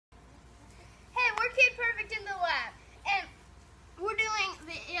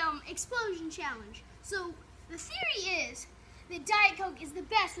explosion challenge. So the theory is that Diet Coke is the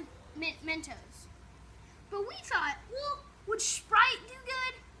best with Mentos. But we thought, well, would Sprite do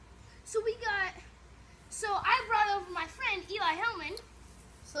good? So I brought over my friend Eli Hellman.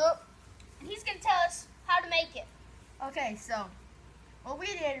 So, and he's gonna tell us how to make it. okay, so what we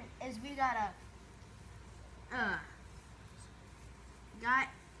did is we got a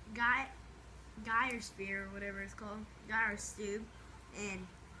gyrosphere, or whatever it's called, gyros tube, and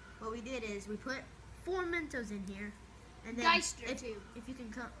what we did is we put 4 Mentos in here, and then Geister tube. If you can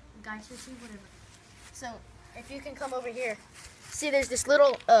come, Geister tube, whatever. So if you can come over here, see there's this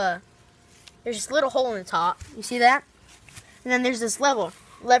little hole in the top. You see that? And then there's this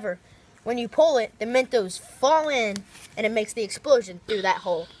lever. When you pull it, the Mentos fall in, and it makes the explosion through that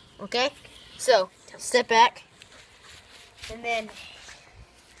hole. Okay? So step back, and then